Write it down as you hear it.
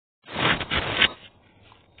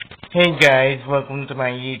Hey guys, welcome to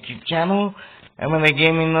my YouTube channel. I'm on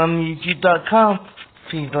gaming on YouTube.com.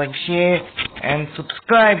 Please like, share, and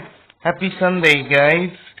subscribe. Happy Sunday,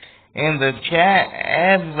 guys. In the chat,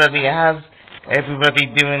 how's everybody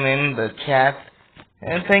doing in the chat?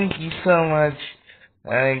 And thank you so much,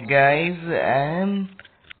 guys. And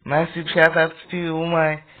massive shout outs to all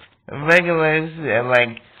my regulars,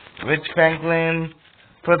 like Rich Franklin,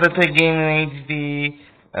 Prototype Gaming HD,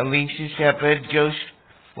 Alicia Shepherd, Josh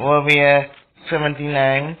Warrior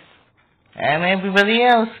 79, and everybody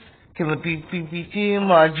else, Killer PPP2,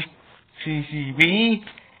 Marge CCB,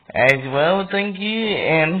 as well, thank you,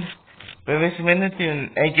 and Barris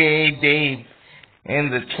Minitune, aka Dave, in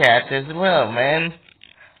the chat as well, man.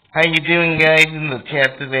 How you doing, guys, in the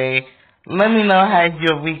chat today? Let me know how's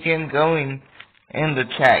your weekend going in the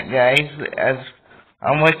chat, guys, as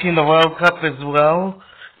I'm watching the World Cup as well,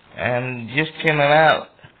 and just chilling out.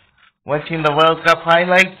 Watching the World Cup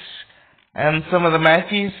highlights and some of the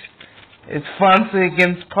matches. It's France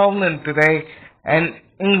against Poland today and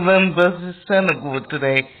England versus Senegal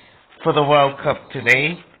today for the World Cup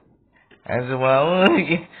today as well.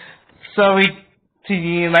 Sorry to the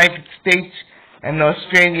United States and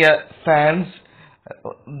Australia fans.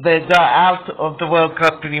 They got out of the World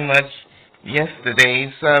Cup pretty much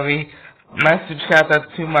yesterday. Sorry. Massive shout out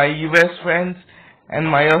to my US friends and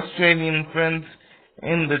my Australian friends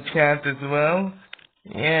in the chat as well.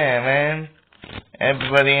 Yeah, man.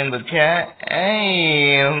 Everybody in the chat.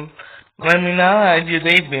 Hey, let me know how your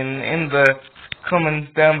day been in the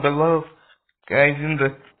comments down below, guys. In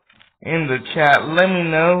the chat, let me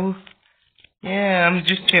know. Yeah, I'm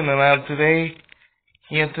just chilling out today.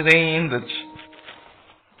 Here today in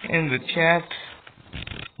the chat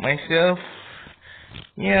myself.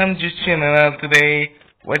 Yeah, I'm just chilling out today,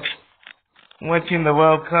 watching the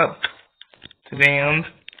World Cup today on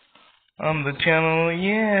the channel.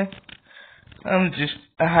 Yeah, I'm just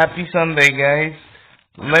a happy Sunday, guys.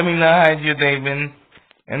 Let me know how your day been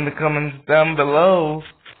in the comments down below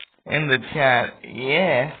in the chat.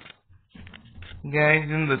 Yeah, guys,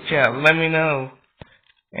 in the chat, let me know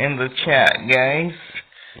in the chat, guys.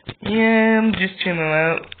 Yeah, I'm just chilling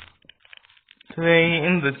out today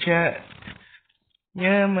in the chat.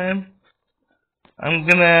 Yeah, man.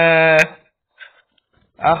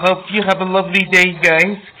 I hope you have a lovely day,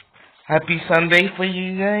 guys. Happy Sunday for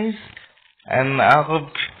you guys. And I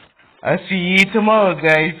hope I see you tomorrow,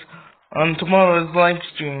 guys, on tomorrow's live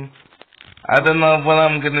stream. I don't know what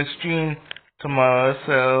I'm gonna stream tomorrow,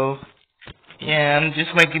 so yeah, I'm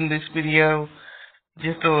just making this video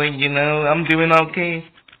just to let you know I'm doing okay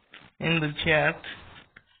in the chat.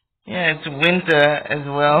 Yeah, it's winter as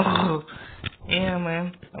well. Yeah,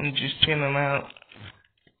 man, I'm just chilling out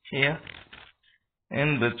here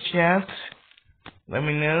in the chat. Let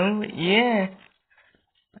me know. Yeah.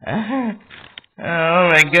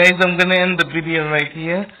 Alright, guys, I'm gonna end the video right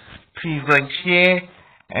here. Please like, share,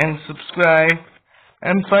 and subscribe.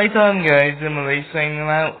 And fight on, guys. Emily signing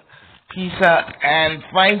out. Peace out and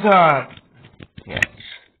fight on.